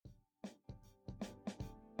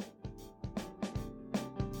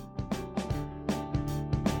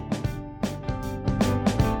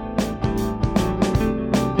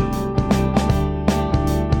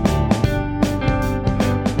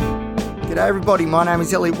G'day everybody, my name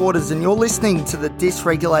is Elliot Waters and you're listening to the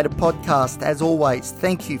Dysregulated Podcast. As always,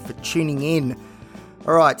 thank you for tuning in.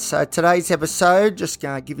 Alright, so today's episode, just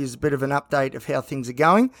going to give you a bit of an update of how things are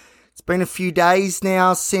going. It's been a few days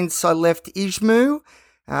now since I left Izmu,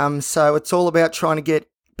 so it's all about trying to get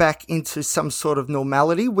back into some sort of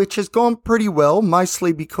normality, which has gone pretty well,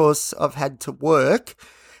 mostly because I've had to work,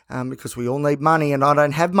 because we all need money and I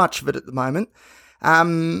don't have much of it at the moment.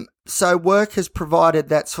 So work has provided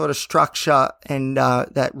that sort of structure and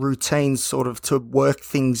that routine sort of to work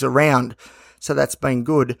things around. So that's been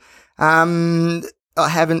good. I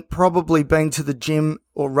haven't probably been to the gym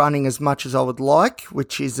or running as much as I would like,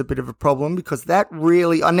 which is a bit of a problem because that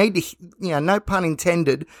really, I need to, no pun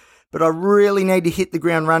intended, but I really need to hit the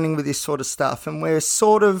ground running with this sort of stuff. And we're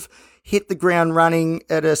sort of hit the ground running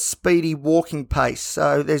at a speedy walking pace.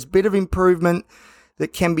 So there's a bit of improvement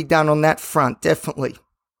that can be done on that front, definitely,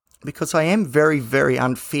 because I am very, very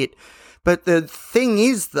unfit. But the thing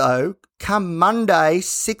is, though, come Monday,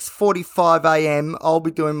 6:45 a.m., I'll be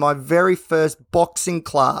doing my very first boxing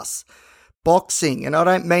class. Boxing, and I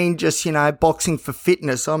don't mean just, boxing for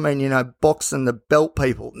fitness. I mean, boxing the belt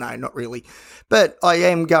people. No, not really. But I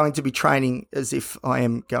am going to be training as if I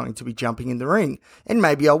am going to be jumping in the ring. And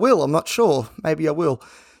maybe I will, I'm not sure. Maybe I will.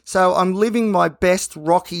 So I'm living my best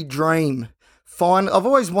Rocky dream. Fine. I've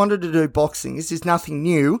always wanted to do boxing. This is nothing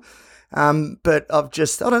new. But I've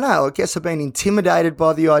just, I don't know, I guess I've been intimidated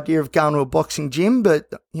by the idea of going to a boxing gym.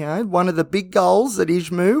 But, one of the big goals at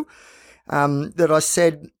Izmu, that I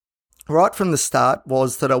said right from the start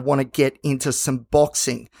was that I want to get into some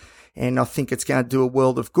boxing. And I think it's going to do a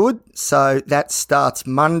world of good. So that starts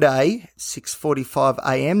Monday, 6:45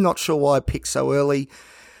 a.m. Not sure why I picked so early.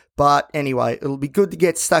 But anyway, it'll be good to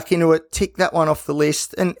get stuck into it, tick that one off the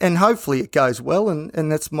list, and hopefully it goes well,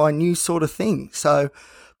 and that's my new sort of thing. So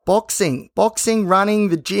boxing, running,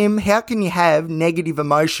 the gym, how can you have negative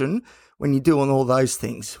emotion when you're doing all those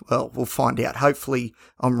things? Well, we'll find out. Hopefully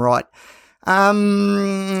I'm right.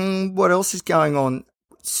 What else is going on?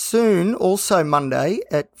 Soon, also Monday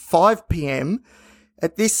at 5 p.m,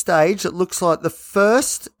 at this stage, it looks like the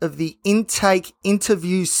first of the intake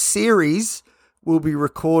interview series will be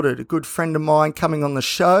recorded. A good friend of mine coming on the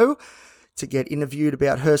show to get interviewed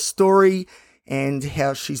about her story and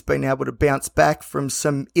how she's been able to bounce back from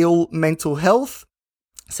some ill mental health.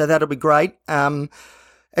 So that'll be great.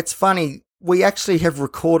 It's funny, we actually have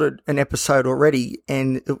recorded an episode already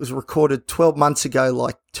and it was recorded 12 months ago,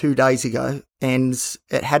 like 2 days ago, and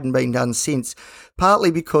it hadn't been done since. Partly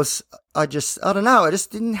because I just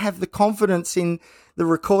didn't have the confidence in the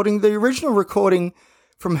recording. The original recording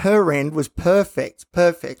from her end was perfect,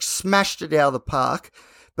 smashed it out of the park,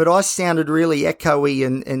 but I sounded really echoey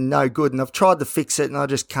and no good, and I've tried to fix it and I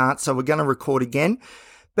just can't, so we're going to record again.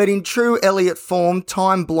 But in true Elliot form,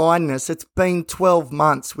 time blindness, it's been 12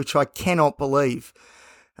 months, which I cannot believe.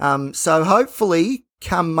 So hopefully,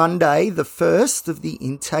 come Monday, the first of the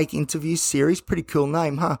intake interview series, pretty cool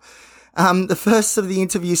name, huh? The first of the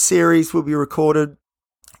interview series will be recorded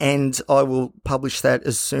and I will publish that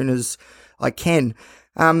as soon as I can.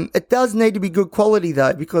 It does need to be good quality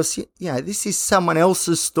though, because, this is someone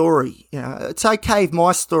else's story. It's okay if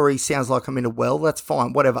my story sounds like I'm in a well, that's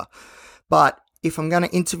fine, whatever. But if I'm going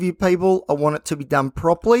to interview people, I want it to be done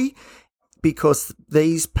properly because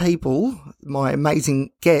these people, my amazing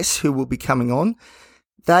guests who will be coming on,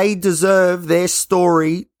 they deserve their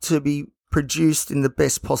story to be produced in the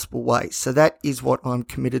best possible way. So that is what I'm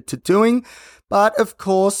committed to doing. But of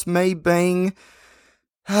course, me being,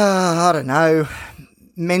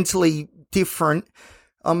 mentally different,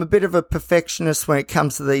 I'm a bit of a perfectionist when it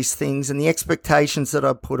comes to these things, and the expectations that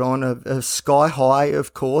I put on are sky high,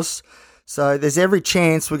 of course. So there's every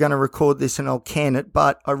chance we're going to record this and I'll can it,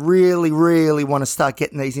 but I really, really want to start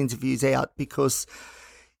getting these interviews out because,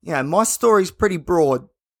 my story's pretty broad.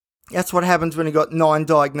 That's what happens when you've got 9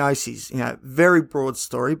 diagnoses, very broad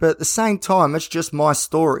story, but at the same time, it's just my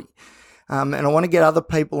story. And I want to get other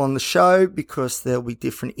people on the show because there'll be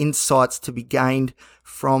different insights to be gained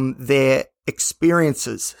from their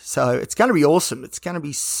experiences. So it's going to be awesome. It's going to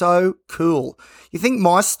be so cool. You think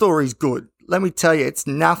my story's good? Let me tell you, it's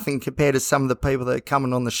nothing compared to some of the people that are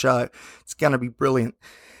coming on the show. It's going to be brilliant.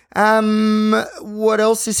 What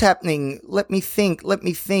else is happening? Let me think.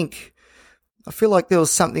 I feel like there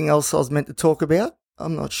was something else I was meant to talk about.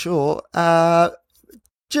 I'm not sure.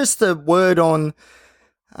 Just a word on,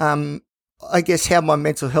 I guess, how my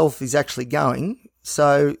mental health is actually going.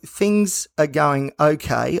 So things are going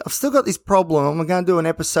okay. I've still got this problem. I'm going to do an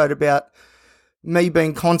episode about me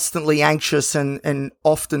being constantly anxious and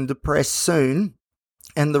often depressed soon,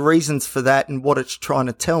 and the reasons for that and what it's trying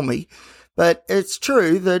to tell me. But it's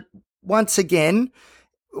true that once again,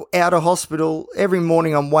 out of hospital, every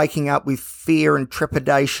morning I'm waking up with fear and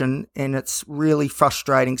trepidation, and it's really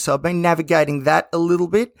frustrating. So I've been navigating that a little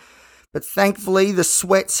bit, but thankfully the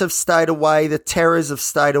sweats have stayed away, the terrors have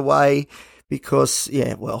stayed away, because,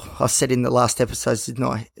 I said in the last episodes, didn't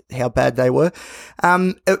I, how bad they were.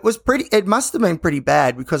 It must have been pretty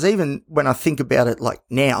bad, because even when I think about it like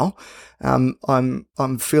now,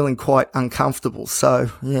 I'm feeling quite uncomfortable.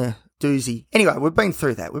 So yeah, doozy. Anyway, we've been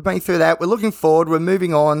through that. We're looking forward. We're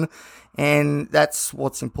moving on, and that's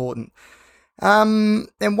what's important. And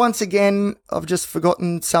once again, I've just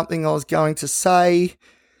forgotten something I was going to say.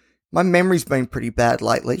 My memory's been pretty bad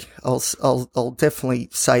lately. I'll definitely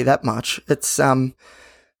say that much. It's I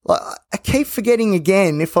keep forgetting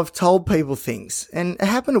again if I've told people things, and it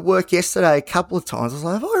happened at work yesterday a couple of times. I was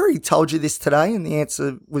like, have I already told you this today? And the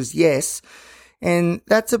answer was yes, and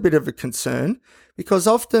that's a bit of a concern, because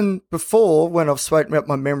often before, when I've spoken about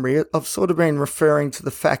my memory, I've sort of been referring to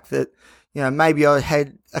the fact that, maybe I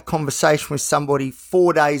had a conversation with somebody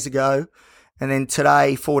 4 days ago, and then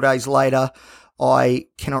today, 4 days later, I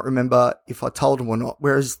cannot remember if I told them or not.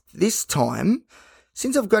 Whereas this time,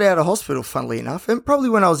 since I've got out of hospital, funnily enough, and probably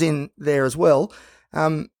when I was in there as well,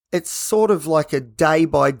 it's sort of like a day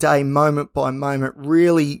by day, moment by moment,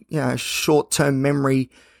 really, short-term memory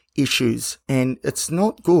issues. And it's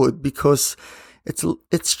not good, because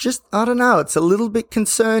it's just, I don't know, it's a little bit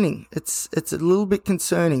concerning. It's a little bit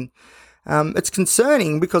concerning. It's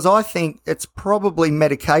concerning because I think it's probably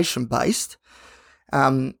medication based.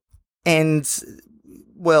 And,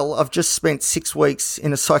 well, I've just spent 6 weeks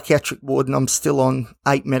in a psychiatric ward, and I'm still on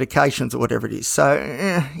 8 medications or whatever it is. So,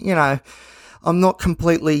 I'm not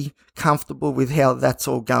completely comfortable with how that's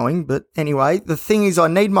all going. But anyway, the thing is, I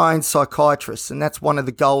need my own psychiatrist, and that's one of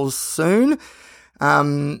the goals soon.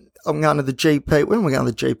 I'm going to the GP. When am I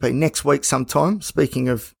going to the GP? Next week sometime, speaking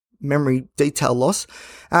of memory detail loss.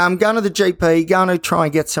 I'm going to the GP, going to try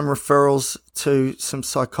and get some referrals to some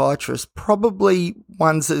psychiatrists, probably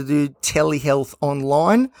ones that do telehealth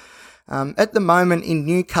online. At the moment in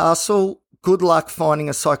Newcastle, good luck finding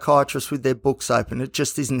a psychiatrist with their books open. It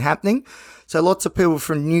just isn't happening. So lots of people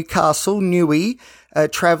from Newcastle, Newey, are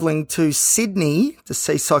travelling to Sydney to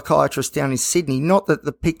see psychiatrists down in Sydney. Not that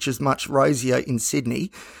the picture's much rosier in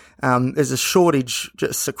Sydney. There's a shortage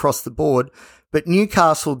just across the board. But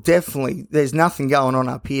Newcastle, definitely, there's nothing going on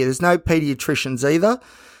up here. There's no paediatricians either.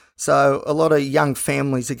 So a lot of young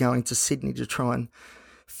families are going to Sydney to try and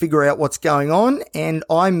figure out what's going on. And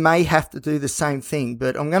I may have to do the same thing,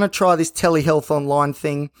 but I'm going to try this telehealth online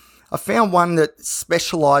thing. I found one that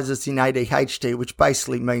specialises in ADHD, which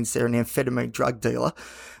basically means they're an amphetamine drug dealer.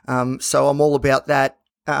 So I'm all about that,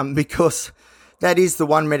 because that is the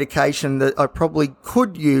one medication that I probably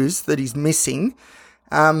could use that is missing.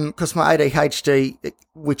 Because my ADHD,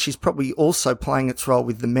 which is probably also playing its role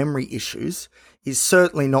with the memory issues, is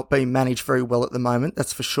certainly not being managed very well at the moment,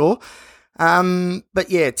 that's for sure. But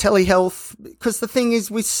yeah, telehealth, because the thing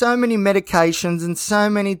is, with so many medications and so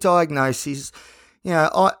many diagnoses,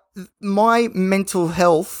 my mental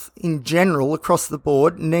health in general across the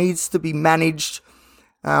board needs to be managed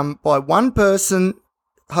by one person,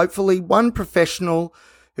 hopefully one professional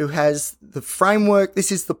who has the framework,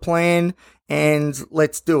 this is the plan, and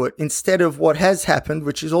let's do it. Instead of what has happened,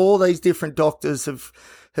 which is all these different doctors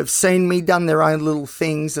have seen me, done their own little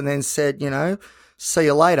things, and then said, see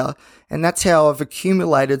you later. And that's how I've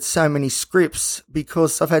accumulated so many scripts,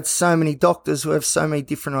 because I've had so many doctors who have so many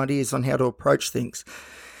different ideas on how to approach things.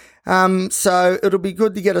 So it'll be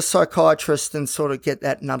good to get a psychiatrist and sort of get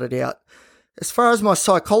that nutted out. As far as my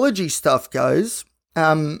psychology stuff goes,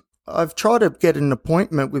 I've tried to get an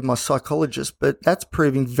appointment with my psychologist, but that's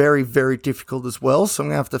proving very, very difficult as well. So I'm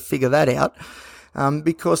going to have to figure that out.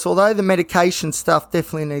 Because although the medication stuff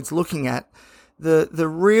definitely needs looking at, the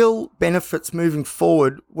real benefits moving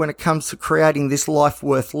forward when it comes to creating this life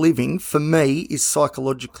worth living, for me, is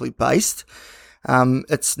psychologically based.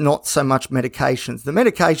 It's not so much medications. The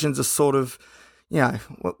medications are sort of,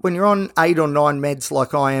 when you're on 8 or 9 meds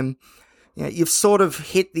like I am, you've sort of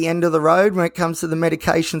hit the end of the road when it comes to the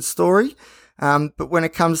medication story. But when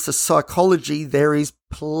it comes to psychology, there is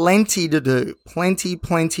plenty to do, plenty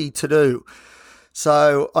to do.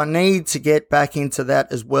 So I need to get back into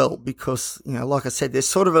that as well, because, like I said, there's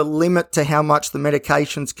sort of a limit to how much the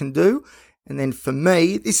medications can do. And then for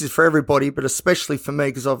me, this is for everybody, but especially for me,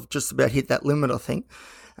 because I've just about hit that limit, I think,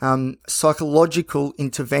 psychological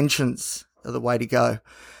interventions are the way to go.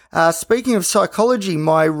 Speaking of psychology,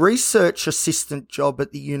 my research assistant job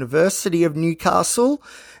at the University of Newcastle,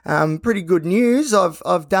 pretty good news.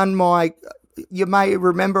 I've done you may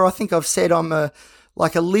remember, I think I've said I'm a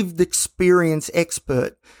lived experience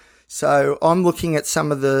expert. So I'm looking at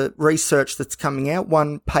some of the research that's coming out,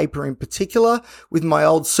 one paper in particular with my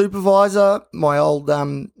old supervisor, my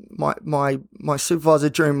supervisor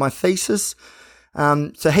during my thesis.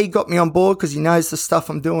 So he got me on board because he knows the stuff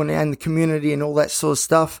I'm doing and the community and all that sort of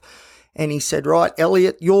stuff. And he said, right,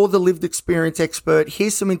 Elliot, you're the lived experience expert.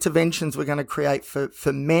 Here's some interventions we're going to create for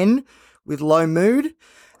men with low mood.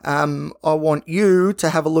 I want you to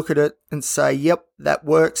have a look at it and say, yep, that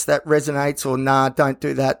works, that resonates, or nah, don't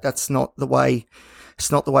do that. That's not the way.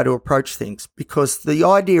 It's not the way to approach things, because the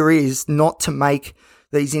idea is not to make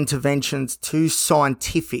these interventions too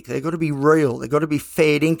scientific. They've got to be real. They've got to be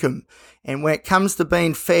fair income. And when it comes to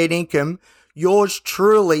being fair income, yours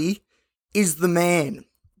truly is the man.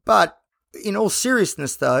 But in all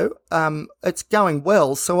seriousness, though, it's going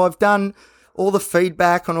well. So I've done all the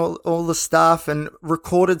feedback on all the stuff and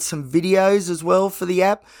recorded some videos as well for the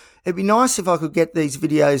app. It'd be nice if I could get these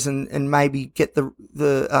videos and maybe get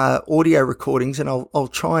the audio recordings, and I'll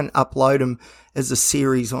try and upload them as a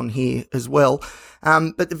series on here as well.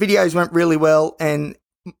 But the videos went really well, and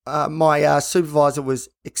my supervisor was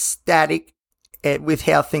ecstatic with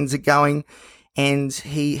how things are going. And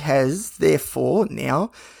he has, therefore,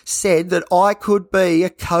 now said that I could be a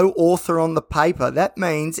co-author on the paper. That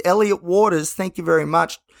means Elliot Waters, thank you very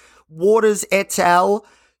much, Waters et al.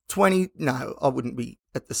 No, I wouldn't be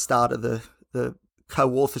at the start of the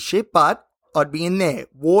co-authorship, but I'd be in there.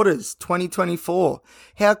 Waters 2024.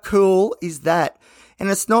 How cool is that? And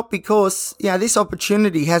it's not because, this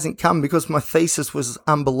opportunity hasn't come because my thesis was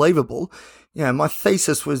unbelievable. My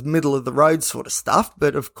thesis was middle of the road sort of stuff,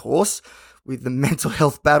 but of course, with the mental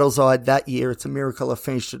health battles I had that year, it's a miracle I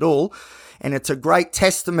finished it all. And it's a great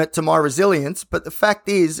testament to my resilience. But the fact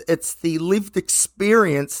is, it's the lived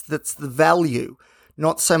experience that's the value,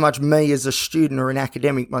 not so much me as a student or an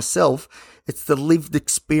academic myself. It's the lived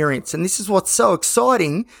experience. And this is what's so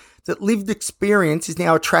exciting, that lived experience is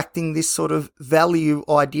now attracting this sort of value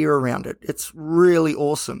idea around it. It's really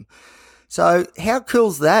awesome. So how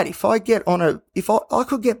cool's that? If I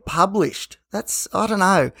could get published, I don't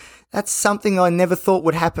know. That's something I never thought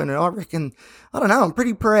would happen. And I reckon, I'm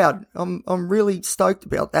pretty proud. I'm really stoked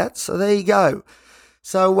about that. So there you go.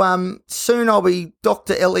 So, soon I'll be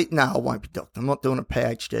Dr. Elliot. No, I won't be doctor. I'm not doing a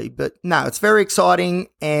PhD, but no, it's very exciting.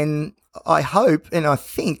 And I hope, and I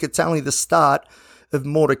think it's only the start of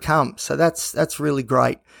more to come. So that's really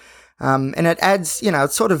great. And it adds,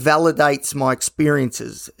 it sort of validates my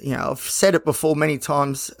experiences. I've said it before many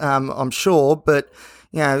times, I'm sure, but,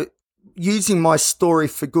 using my story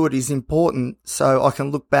for good is important, so I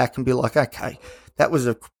can look back and be like, okay, that was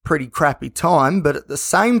a pretty crappy time, but at the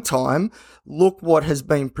same time, look what has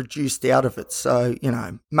been produced out of it. So,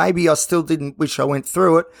 maybe I still didn't wish I went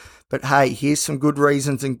through it, but hey, here's some good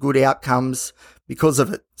reasons and good outcomes because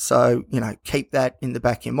of it. So, keep that in the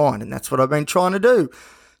back of your mind, and that's what I've been trying to do.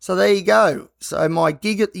 So there you go. So my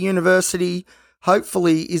gig at the university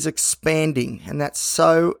hopefully is expanding, and that's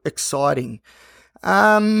so exciting.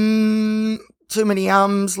 Too many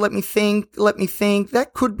let me think.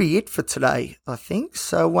 That could be it for today, I think.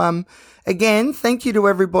 So, again, thank you to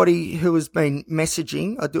everybody who has been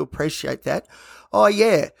messaging. I do appreciate that. Oh,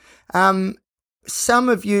 yeah. Some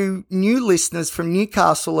of you new listeners from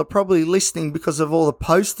Newcastle are probably listening because of all the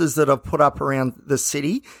posters that I've put up around the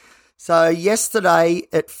city. So yesterday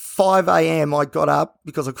at 5 a.m. I got up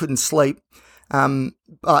because I couldn't sleep. My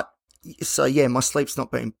sleep's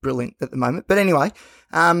not been brilliant at the moment. But anyway,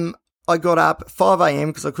 I got up at 5 a.m.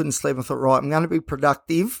 because I couldn't sleep. I thought, right, I'm going to be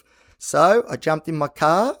productive. So I jumped in my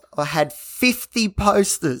car. I had 50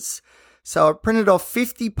 posters. So I printed off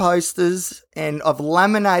 50 posters and I've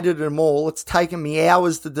laminated them all. It's taken me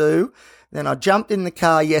hours to do. Then I jumped in the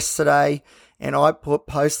car yesterday and I put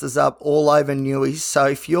posters up all over Newey. So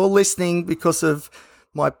if you're listening because of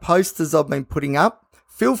my posters I've been putting up,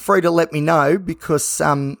 feel free to let me know, because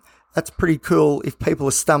that's pretty cool if people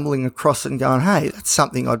are stumbling across it and going, hey, that's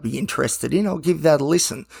something I'd be interested in. I'll give that a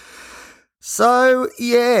listen. So,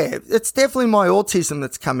 yeah, it's definitely my autism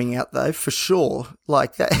that's coming out, though, for sure.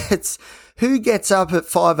 Like, that, it's who gets up at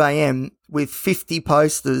 5 a.m. with 50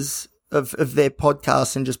 posters of their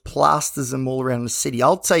podcast and just plasters them all around the city.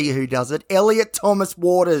 I'll tell you who does it. Elliot Thomas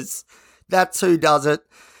Waters. That's who does it.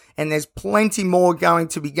 And there's plenty more going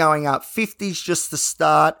to be going up. 50's just the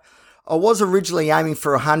start. I was originally aiming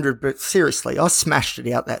for 100, but seriously, I smashed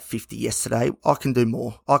it out, that 50 yesterday. I can do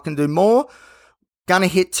more. Going to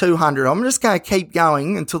hit 200. I'm just going to keep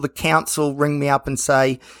going until the council ring me up and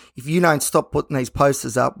say, if you don't stop putting these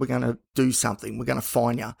posters up, we're going to do something. We're going to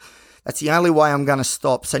fine you. That's the only way I'm going to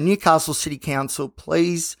stop. So Newcastle City Council,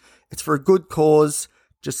 please, it's for a good cause.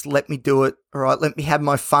 Just let me do it. All right, let me have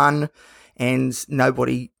my fun. and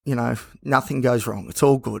nobody, nothing goes wrong. It's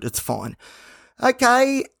all good. It's fine.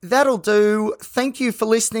 Okay, that'll do. Thank you for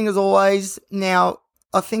listening as always. Now,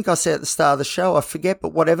 I think I said at the start of the show, I forget,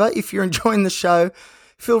 but whatever. If you're enjoying the show,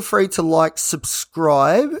 feel free to like,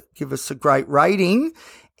 subscribe, give us a great rating,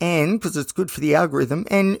 and because it's good for the algorithm,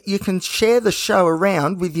 and you can share the show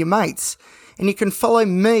around with your mates. And you can follow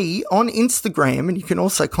me on Instagram, and you can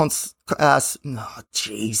also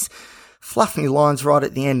fluffing lines right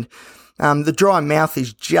at the end. The dry mouth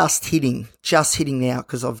is just hitting now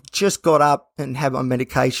because I've just got up and had my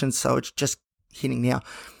medication, so it's just hitting now.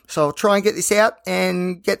 So I'll try and get this out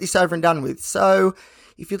and get this over and done with. So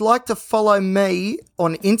if you'd like to follow me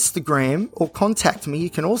on Instagram or contact me,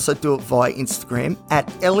 you can also do it via Instagram at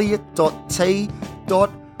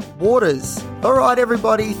elliot.t.waters. All right,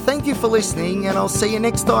 everybody, thank you for listening, and I'll see you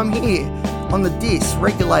next time here on the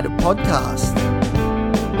Dysregulated Podcast.